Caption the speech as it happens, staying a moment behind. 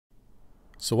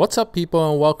So what's up, people,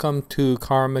 and welcome to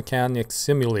Car Mechanic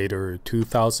Simulator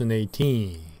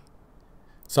 2018.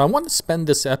 So I want to spend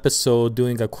this episode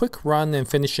doing a quick run and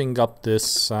finishing up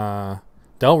this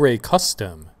Delray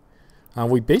Custom.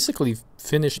 We basically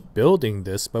finished building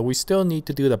this, but we still need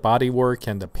to do the body work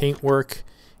and the paint work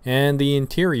and the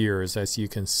interiors, as you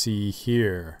can see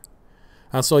here.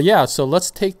 So let's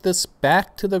take this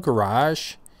back to the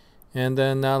garage. And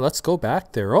then let's go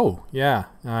back there. Oh, yeah,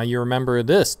 you remember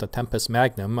this, the Tempest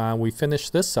Magnum. We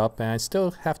finished this up, and I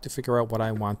still have to figure out what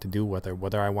I want to do with it,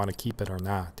 whether I want to keep it or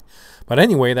not. But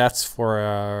anyway, that's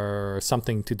for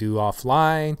something to do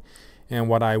offline. And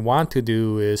what I want to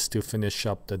do is to finish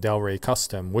up the Delray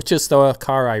Custom, which is the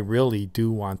car I really do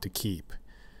want to keep.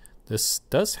 This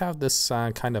does have this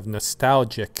kind of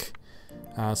nostalgic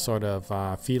sort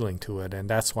of feeling to it, and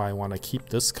that's why I want to keep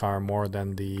this car more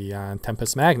than the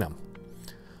Tempest Magnum.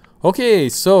 Okay,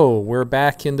 so we're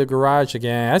back in the garage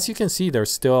again. As you can see,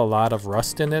 there's still a lot of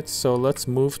rust in it, so let's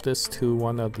move this to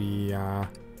one of the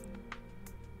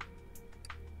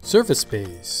service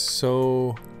bays.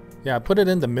 So yeah, I put it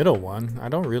in the middle one. I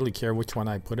don't really care which one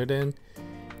I put it in.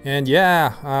 And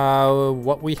yeah,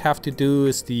 what we have to do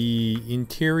is the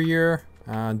interior,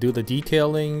 do the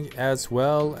detailing, as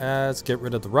well as get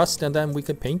rid of the rust, and then we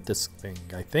could paint this thing,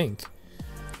 I think.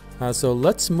 So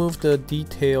let's move the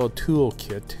detail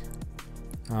toolkit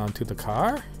to the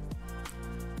car,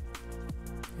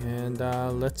 and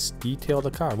let's detail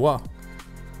the car. Well,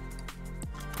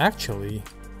 actually,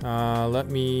 let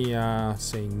me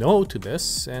say no to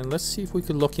this, and let's see if we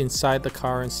could look inside the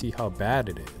car and see how bad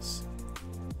it is.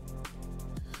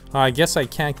 I guess I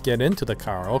can't get into the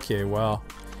car. Okay, well,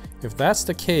 if that's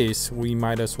the case, we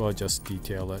might as well just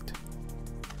detail it.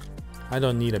 I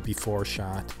don't need a before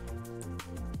shot.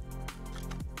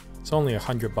 It's only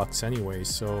 $100 anyway,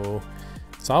 so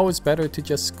it's always better to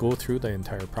just go through the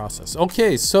entire process.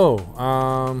 Okay, so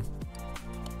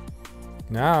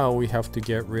now we have to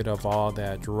get rid of all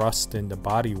that rust in the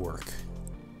bodywork.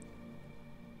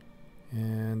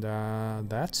 And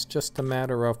that's just a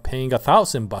matter of paying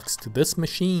 $1,000 to this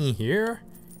machine here.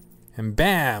 And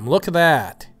bam, look at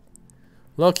that.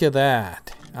 Look at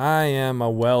that. I am a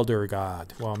welder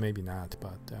god. Well, maybe not,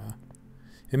 but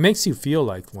it makes you feel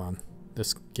like one,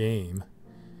 this game.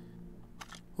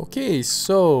 Okay,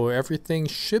 so everything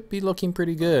should be looking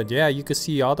pretty good. Yeah, you can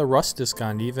see all the rust is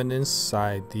gone, even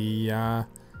inside the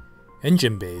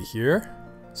engine bay here.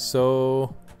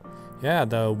 So yeah,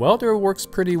 the welder works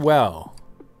pretty well.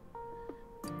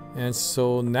 And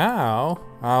so now,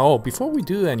 oh, before we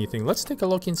do anything, let's take a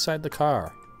look inside the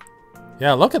car.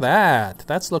 Yeah, look at that.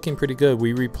 That's looking pretty good.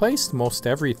 We replaced most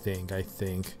everything, I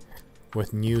think,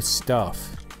 with new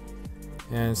stuff.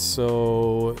 And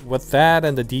so with that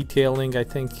and the detailing, I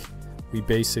think we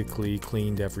basically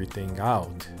cleaned everything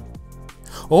out.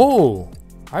 Oh,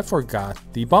 I forgot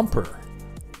the bumper.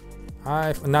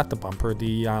 Not the bumper,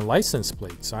 the license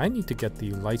plate. So I need to get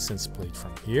the license plate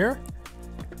from here.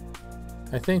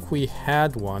 I think we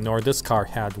had one, or this car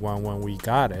had one when we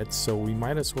got it, so we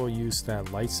might as well use that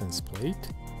license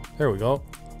plate. There we go.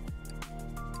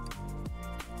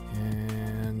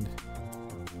 And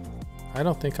I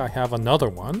don't think I have another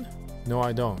one. No,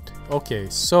 I don't. Okay,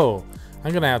 so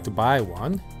I'm gonna have to buy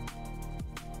one.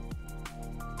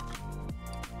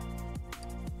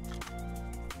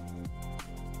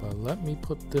 But let me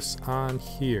put this on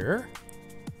here.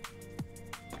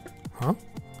 Huh?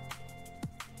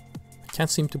 Can't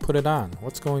seem to put it on.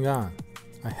 What's going on?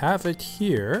 I have it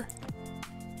here.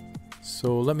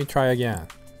 So let me try again.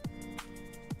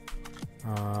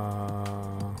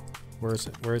 Where is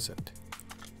it? Where is it?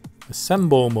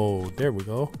 Assemble mode. There we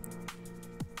go.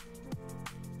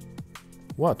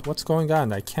 What's going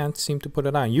on? I can't seem to put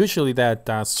it on. Usually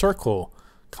that circle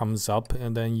comes up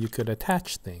and then you could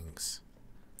attach things.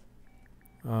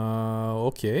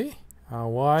 Okay.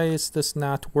 Why is this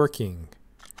not working?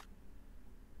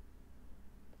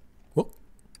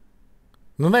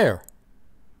 There.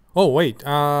 Oh wait,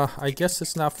 I guess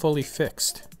it's not fully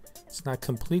fixed. It's not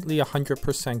completely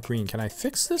 100% green. Can I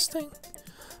fix this thing?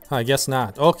 I guess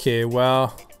not. Okay,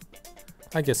 well,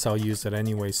 I guess I'll use it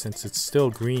anyway since it's still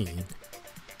green.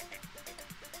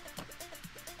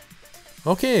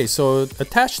 Okay, so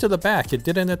attached to the back, it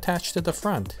didn't attach to the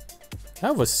front.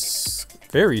 That was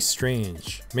very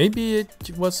strange. Maybe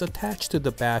it was attached to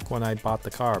the back when I bought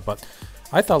the car, but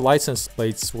I thought license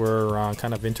plates were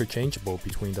kind of interchangeable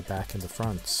between the back and the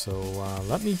front. So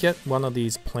let me get one of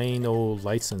these plain old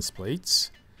license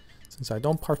plates, since I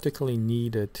don't particularly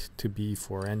need it to be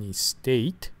for any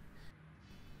state.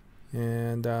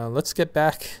 And let's get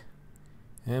back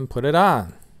and put it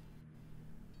on.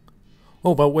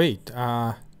 Oh, but wait.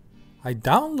 I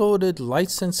downloaded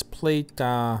license plate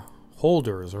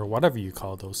holders, or whatever you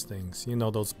call those things. You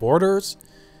know, those borders.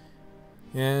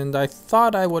 And I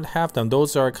thought I would have them.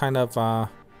 Those are kind of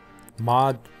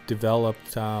mod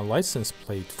developed license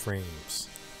plate frames.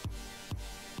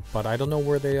 But I don't know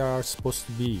where they are supposed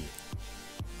to be.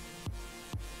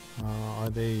 Are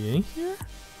they in here?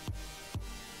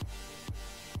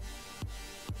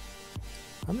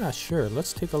 I'm not sure.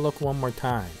 Let's take a look one more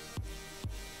time.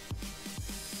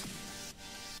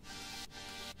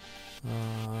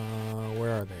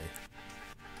 Where are they?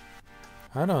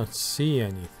 I don't see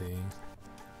anything.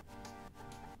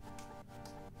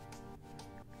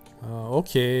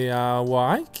 Okay, well,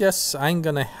 I guess I'm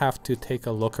gonna have to take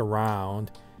a look around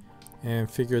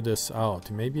and figure this out.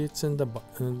 Maybe it's in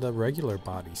the regular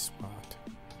body spot.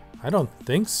 I don't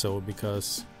think so,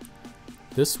 because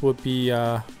this would be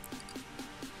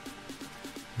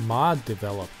mod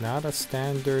developed, not a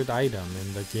standard item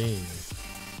in the game.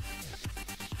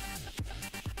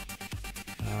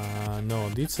 No,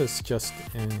 this is just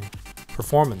in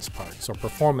performance parts or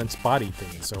performance body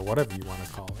things or whatever you want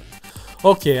to call it.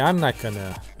 Okay, I'm not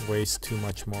gonna waste too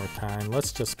much more time.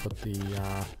 Let's just put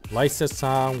the license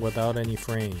on without any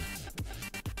frame.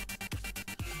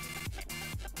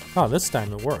 Oh, this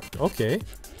time it worked. Okay.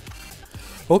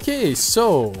 Okay,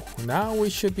 so now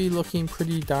we should be looking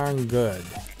pretty darn good.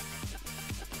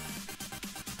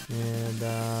 And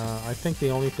I think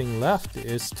the only thing left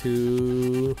is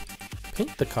to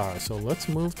paint the car. So let's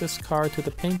move this car to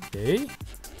the paint bay.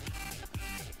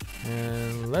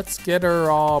 And let's get her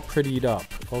all prettied up.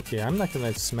 Okay, I'm not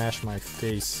gonna smash my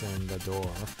face in the door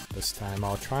this time.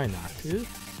 I'll try not to.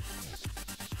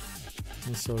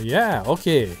 And so yeah,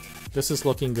 okay. This is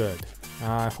looking good.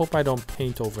 I hope I don't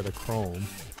paint over the chrome.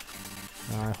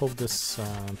 I hope this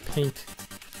paint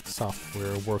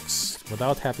software works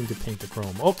without having to paint the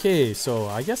chrome. Okay, so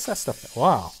I guess that's the...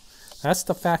 Wow. That's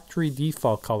the factory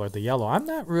default color, the yellow. I'm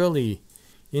not really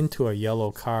into a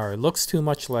yellow car. It looks too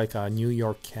much like a New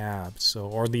York cab, so,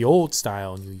 or the old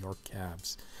style New York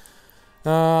cabs.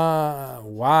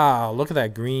 Wow, look at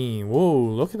that green. Whoa,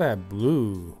 look at that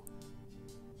blue.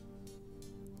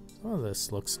 Oh,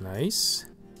 this looks nice.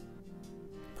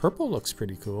 Purple looks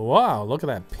pretty cool. Wow, look at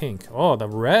that pink. Oh, the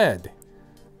red.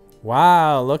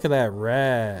 Wow, look at that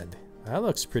red. That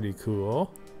looks pretty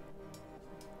cool.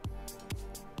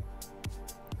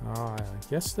 Oh, I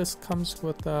guess this comes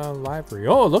with a livery.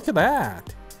 Oh, look at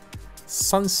that.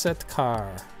 Sunset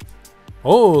car.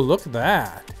 Oh, look at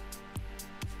that.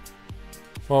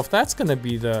 Well, if that's going to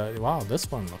be the... Wow,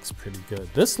 this one looks pretty good.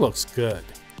 This looks good.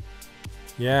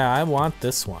 Yeah, I want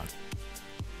this one.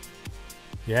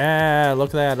 Yeah,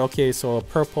 look at that. Okay, so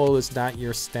purple is not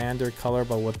your standard color,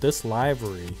 but with this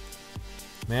livery,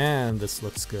 man, this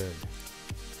looks good.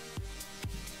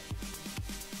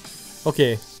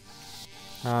 Okay.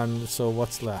 So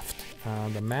what's left?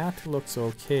 The matte looks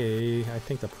okay. I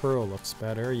think the pearl looks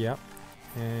better. Yep.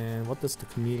 And what does the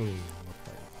chameleon look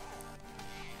like?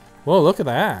 Whoa, look at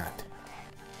that.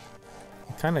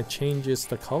 It kind of changes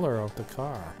the color of the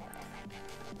car.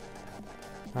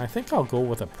 I think I'll go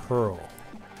with a pearl.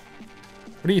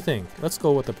 What do you think? Let's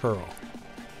go with the pearl.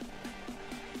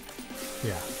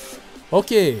 Yeah.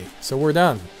 Okay, so we're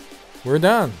done. We're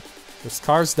done. This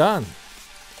car's done.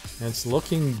 And it's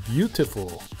looking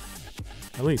beautiful.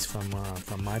 At least from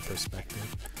my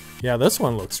perspective. Yeah, this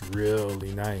one looks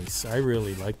really nice. I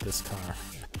really like this car.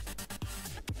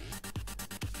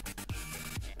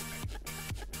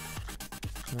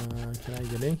 Can I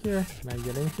get in here? Can I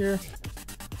get in here?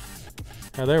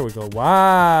 Oh, there we go.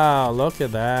 Wow, look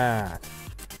at that.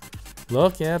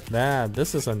 Look at that.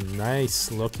 This is a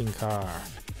nice looking car.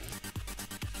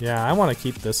 Yeah, I want to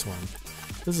keep this one.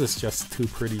 This is just too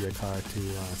pretty a car to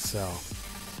sell.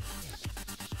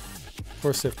 Of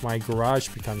course, if my garage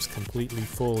becomes completely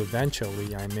full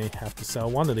eventually, I may have to sell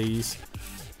one of these.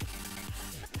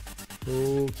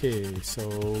 Okay, so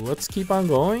let's keep on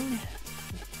going.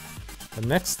 The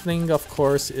next thing, of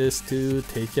course, is to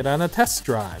take it on a test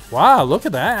drive. Wow, look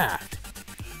at that!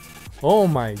 Oh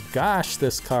my gosh,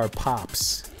 this car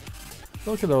pops.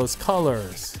 Look at those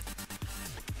colors.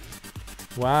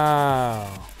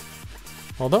 Wow.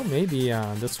 Although maybe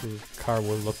this car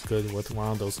will look good with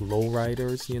one of those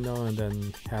lowriders, you know, and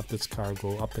then have this car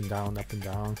go up and down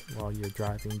while you're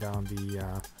driving down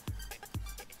the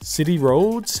city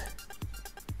roads.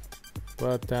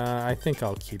 But I think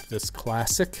I'll keep this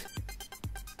classic.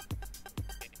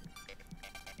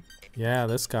 Yeah,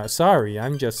 this car. Sorry,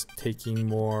 I'm just taking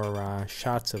more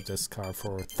shots of this car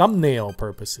for thumbnail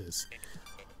purposes.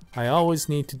 I always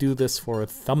need to do this for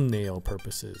thumbnail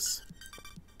purposes.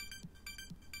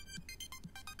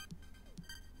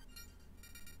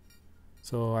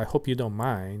 So I hope you don't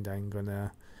mind. I'm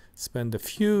gonna spend a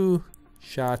few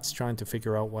shots trying to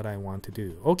figure out what I want to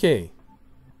do. Okay.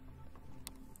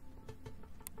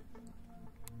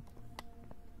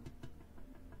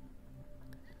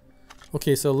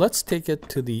 Okay, so let's take it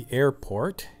to the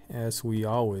airport as we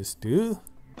always do.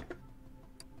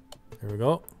 There we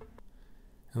go.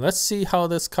 And let's see how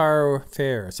this car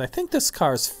fares. I think this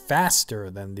car is faster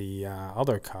than the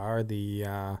other car,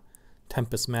 the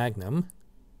Tempest Magnum.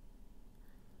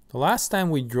 The last time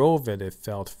we drove it, it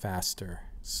felt faster.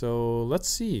 So let's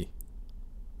see.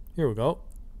 Here we go.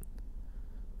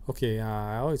 Okay,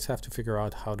 I always have to figure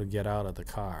out how to get out of the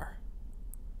car.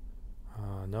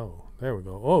 No, there we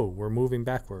go. Oh, we're moving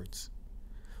backwards.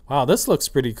 Wow, this looks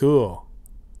pretty cool.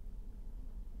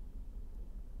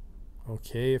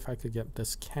 Okay, if I could get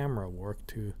this camera work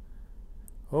to...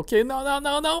 Okay, no.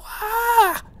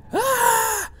 Ah!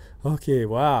 Ah! Okay,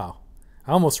 wow.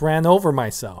 I almost ran over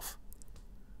myself.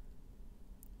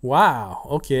 Wow,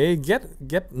 okay,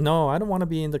 no, I don't want to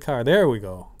be in the car. There we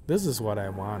go. This is what I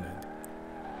wanted.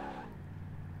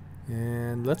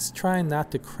 And let's try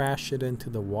not to crash it into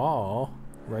the wall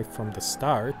right from the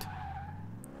start.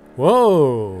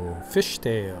 Whoa,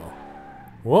 fishtail.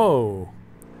 Whoa.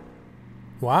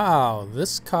 Wow,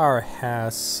 this car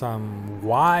has some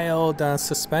wild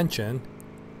suspension.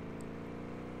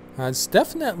 It's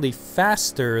definitely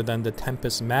faster than the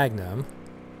Tempest Magnum.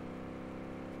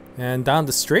 And down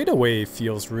the straightaway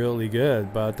feels really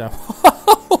good, but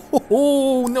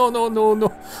oh no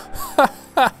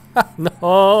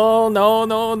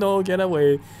no, get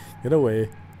away.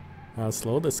 I'll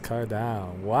slow this car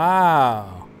down.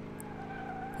 Wow.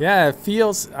 Yeah, it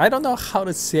feels, I don't know how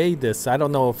to say this. I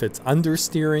don't know if it's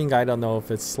understeering. I don't know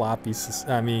if it's soft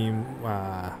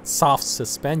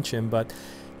suspension, but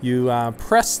you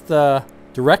press the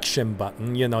direction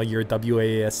button, you know, your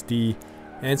WASD,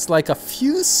 and it's like a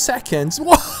few seconds.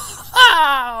 Wow!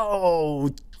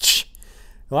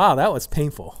 Wow, that was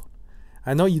painful.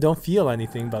 I know you don't feel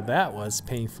anything, but that was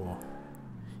painful.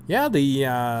 Yeah,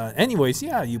 anyways,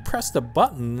 yeah, you press the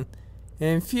button,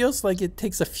 and it feels like it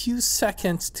takes a few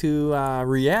seconds to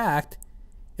react,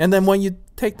 and then when you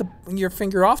take your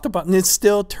finger off the button, it's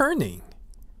still turning.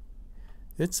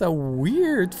 It's a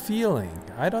weird feeling.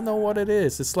 I don't know what it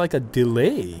is. It's like a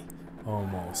delay,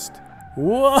 almost.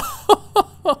 Whoa!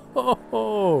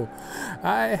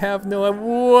 I have no...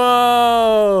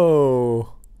 Whoa!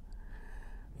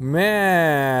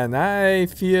 Man, I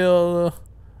feel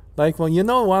like, well, you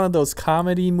know, one of those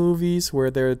comedy movies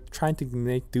where they're trying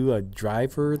to do a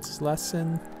driver's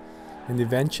lesson, and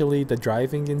eventually the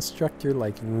driving instructor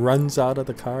like runs out of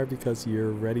the car because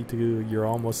you're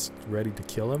almost ready to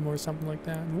kill him or something like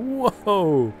that.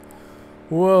 Whoa!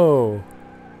 Whoa!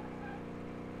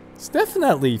 It's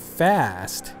definitely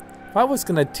fast. If I was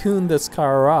gonna tune this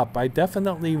car up, I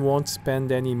definitely won't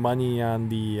spend any money on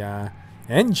the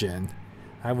engine.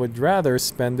 I would rather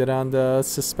spend it on the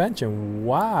suspension.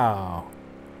 Wow.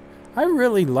 I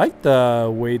really like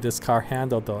the way this car ran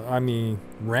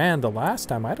the last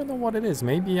time. I don't know what it is.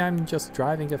 Maybe I'm just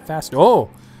driving it fast.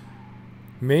 Oh!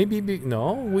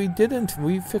 No, we didn't.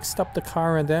 We fixed up the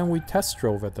car and then we test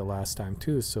drove it the last time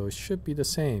too, so it should be the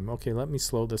same. Okay, let me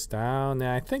slow this down.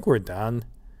 I think we're done.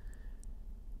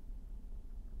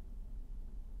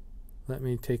 Let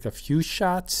me take a few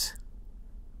shots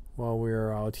while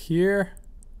we're out here.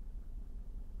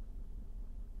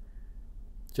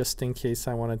 Just in case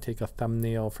I want to take a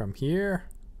thumbnail from here.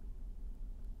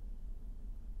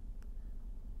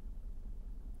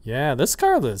 Yeah, this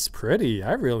car is pretty.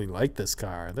 I really like this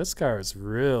car. This car is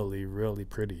really, really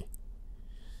pretty.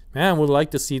 Man, would like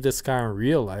to see this car in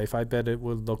real life. I bet it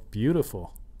would look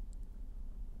beautiful.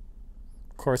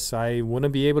 Of course, I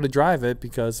wouldn't be able to drive it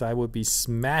because I would be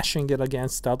smashing it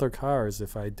against other cars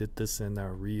if I did this in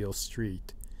a real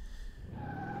street.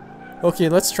 Okay,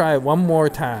 let's try it one more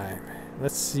time.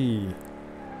 Let's see.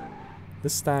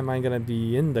 This time I'm gonna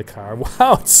be in the car.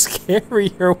 Wow, it's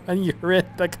scarier when you're in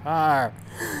the car.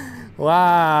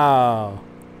 Wow.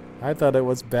 I thought it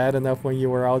was bad enough when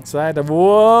you were outside.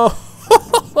 Whoa!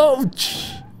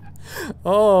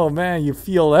 Oh man, you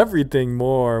feel everything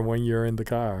more when you're in the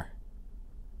car.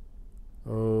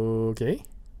 Okay.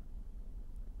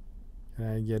 Can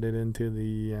I get it into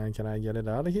the... can I get it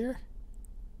out of here?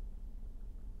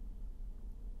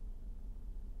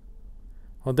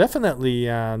 Well, definitely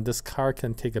this car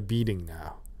can take a beating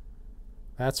now.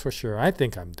 That's for sure. I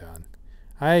think I'm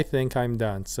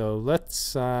done. So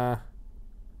let's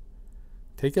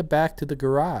take it back to the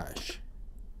garage.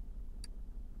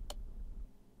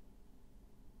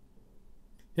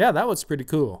 Yeah, that was pretty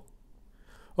cool.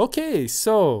 Okay,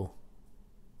 so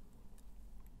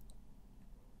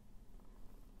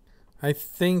I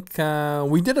think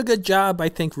we did a good job, I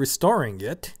think, restoring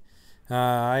it.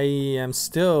 I am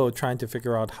still trying to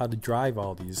figure out how to drive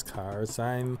all these cars.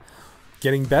 I'm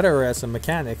getting better as a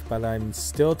mechanic, but I'm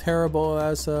still terrible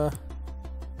as a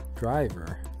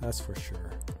driver, that's for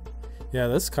sure. Yeah,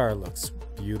 this car looks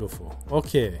beautiful.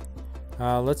 Okay,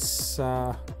 let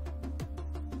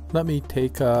me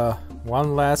take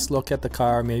one last look at the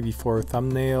car, maybe for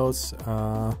thumbnails,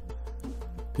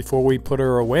 before we put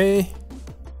her away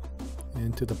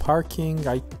into the parking.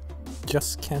 I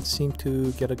just can't seem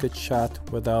to get a good shot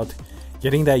without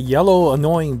getting that yellow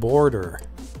annoying border.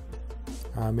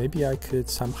 Maybe I could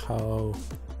somehow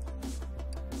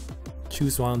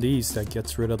choose one of these that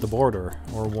gets rid of the border,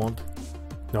 or won't.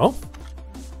 No,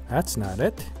 that's not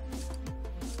it.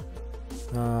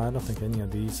 I don't think any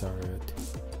of these are it.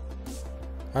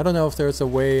 I don't know if there's a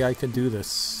way I can do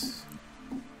this.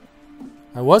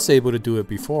 I was able to do it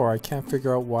before. I can't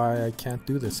figure out why I can't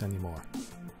do this anymore.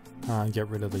 Get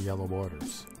rid of the yellow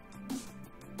borders.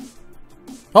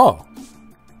 Oh!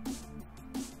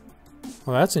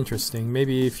 Well, that's interesting.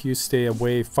 Maybe if you stay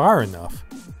away far enough,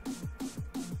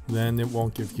 then it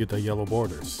won't give you the yellow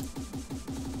borders.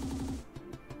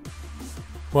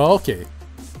 Well, okay.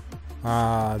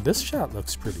 This shot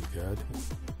looks pretty good.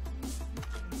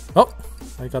 Oh!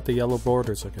 I got the yellow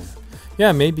borders again.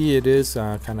 Yeah, maybe it is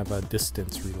kind of a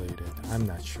distance related. I'm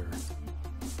not sure.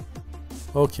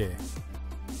 Okay.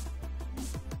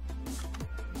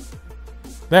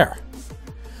 There.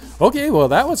 Okay, well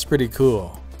that was pretty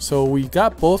cool. So we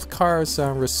got both cars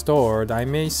restored. I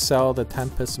may sell the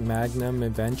Tempest Magnum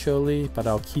eventually, but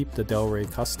I'll keep the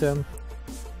Delray Custom.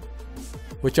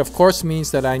 Which of course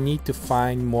means that I need to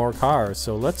find more cars.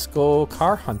 So let's go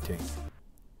car hunting.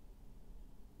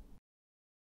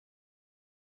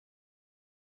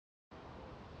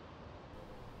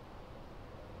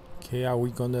 Okay, are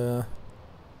we gonna...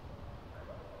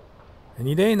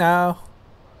 Any day now.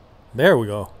 There we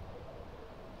go.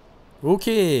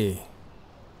 Okay.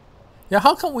 Yeah,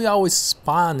 how come we always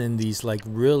spawn in these like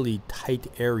really tight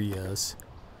areas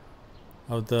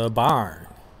of the barn?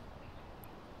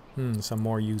 Some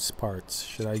more used parts.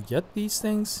 Should I get these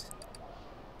things?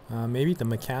 Maybe the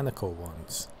mechanical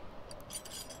ones.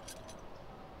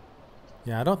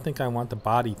 Yeah, I don't think I want the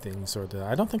body things, or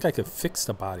I don't think I could fix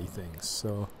the body things,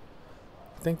 so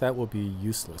I think that will be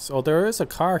useless. Oh, there is a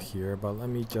car here, but let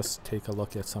me just take a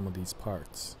look at some of these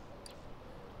parts.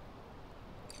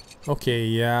 Okay,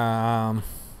 yeah,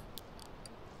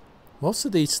 most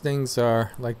of these things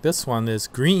are, like this one is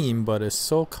green, but it's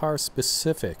so car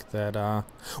specific that,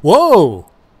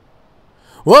 whoa!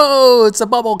 Whoa, it's a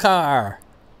bubble car!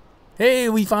 Hey,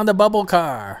 we found a bubble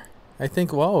car! I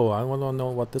think, whoa, I want to know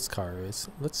what this car is.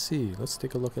 Let's see, let's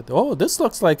take a look at oh, this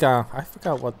looks like, I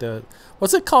forgot what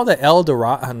what's it called, the El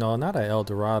Dorado? No, not a El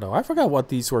Dorado. I forgot what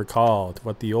these were called.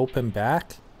 What, the open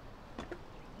back?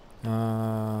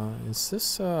 Is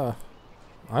this, I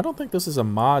don't think this is a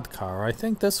mod car. I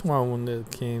think this one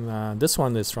came, this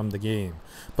one is from the game.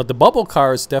 But the bubble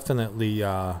car is definitely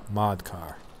a mod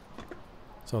car.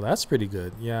 So that's pretty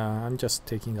good. Yeah, I'm just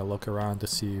taking a look around to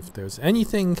see if there's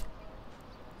anything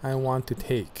I want to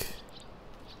take.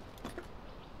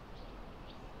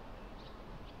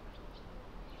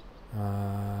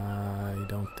 I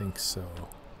don't think so.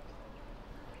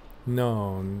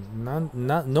 No,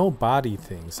 no body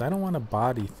things. I don't want a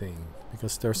body thing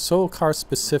because they're so car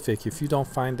specific. If you don't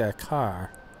find that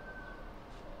car,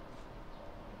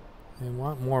 I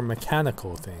want more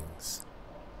mechanical things.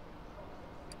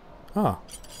 Oh,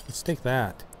 let's take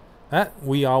that. That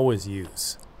we always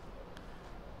use.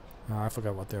 I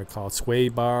forgot what they're called. Sway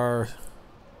bar,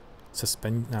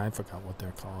 suspend. I forgot what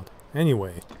they're called.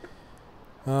 Anyway,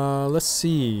 let's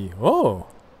see. Oh.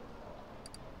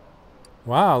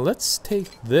 Wow, let's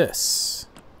take this.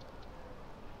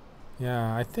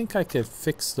 Yeah, I think I could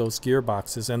fix those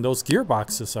gearboxes, and those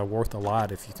gearboxes are worth a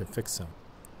lot if you can fix them.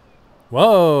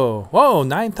 Whoa, whoa,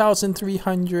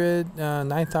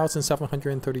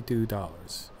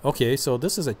 $9,732. Okay, so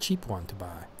this is a cheap one to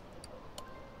buy.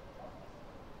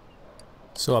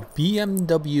 So a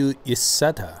BMW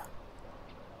Isetta.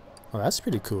 Well, that's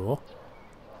pretty cool.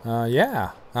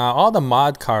 Yeah, all the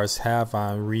mod cars have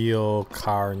real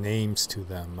car names to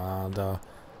them. The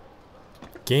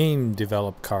game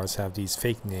developed cars have these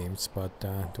fake names, but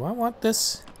do I want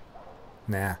this?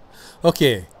 Nah.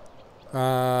 Okay,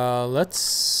 let's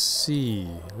see.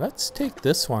 Let's take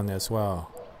this one as well.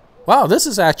 Wow, this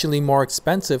is actually more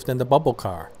expensive than the bubble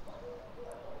car.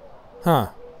 Huh.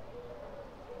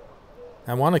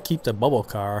 I want to keep the bubble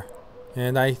car.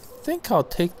 And I think I'll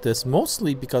take this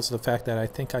mostly because of the fact that I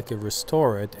think I could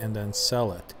restore it and then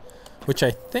sell it. which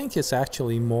I think is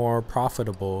actually more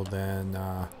profitable than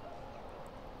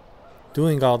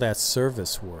doing all that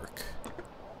service work.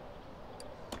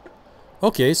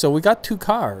 Okay, so we got 2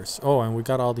 cars. Oh, and we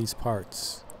got all these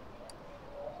parts.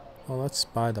 Well, let's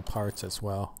buy the parts as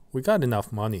well. We got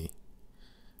enough money.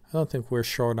 I don't think we're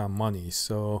short on money,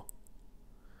 so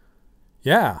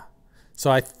yeah.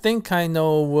 So I think I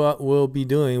know what we'll be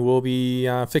doing. We'll be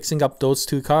fixing up those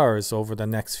 2 cars over the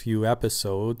next few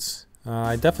episodes.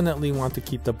 I definitely want to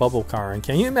keep the bubble car. And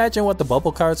can you imagine what the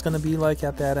bubble car is going to be like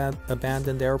at that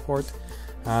abandoned airport?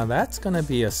 That's going to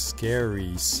be a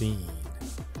scary scene.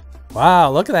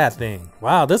 Wow, look at that thing.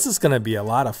 Wow, this is going to be a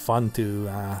lot of fun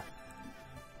to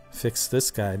fix this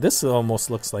guy. This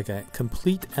almost looks like a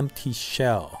complete empty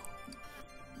shell.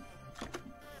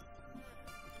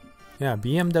 Yeah,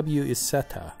 BMW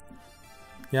S.A.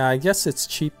 Yeah, I guess it's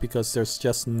cheap because there's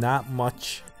just not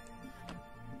much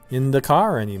in the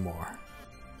car anymore.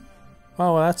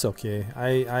 Oh, well, that's okay.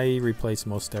 I replaced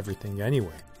most everything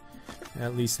anyway,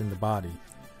 at least in the body.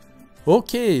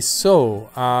 Okay, so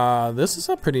this is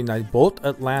a pretty nice Bolt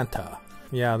Atlanta.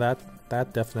 Yeah,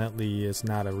 that definitely is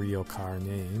not a real car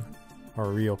name or a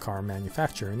real car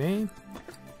manufacturer name.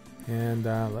 And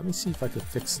let me see if I could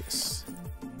fix this.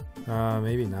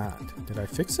 Maybe not. Did I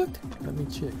fix it? Let me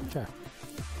check.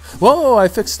 Whoa, I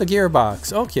fixed the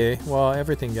gearbox. Okay, well,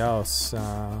 everything else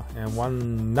and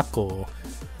one knuckle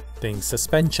thing,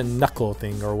 suspension knuckle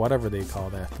thing, or whatever they call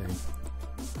that thing.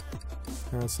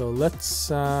 So let's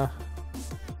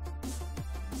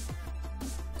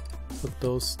put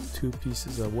those 2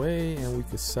 pieces away, and we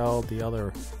could sell the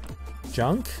other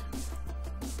junk.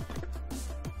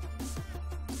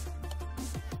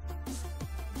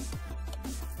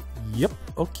 Yep.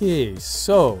 Okay,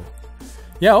 so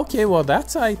yeah, okay, well,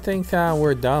 that's, I think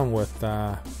we're done with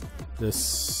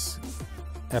this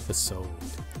episode.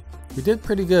 We did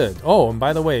pretty good. Oh, and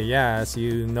by the way, yeah, as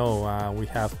you know, we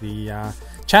have the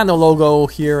channel logo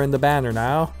here in the banner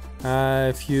now.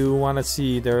 If you want to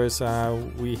see, there's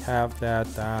we have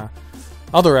that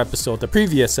other episode, the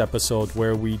previous episode,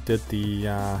 where we did the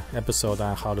episode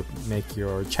on how to make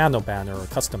your channel banner or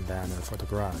custom banner for the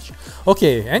garage.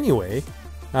 Okay, anyway,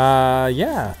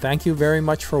 yeah, thank you very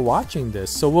much for watching this.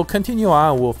 So we'll continue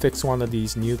on. We'll fix one of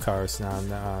these new cars on,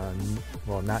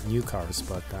 well, not new cars,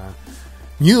 but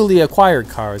newly acquired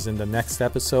cars in the next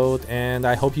episode, and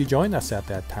I hope you join us at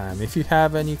that time. If you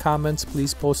have any comments,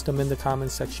 please post them in the comment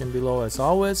section below as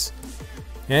always.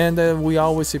 And we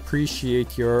always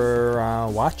appreciate your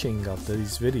watching of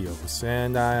these videos,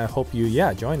 and I hope you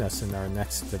join us in our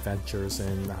next adventures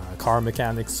in Car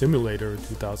Mechanics Simulator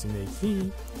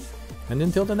 2018. And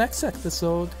until the next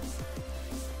episode,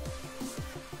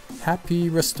 happy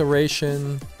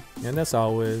restoration, and as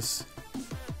always,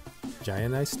 Jaya,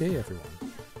 nice day everyone.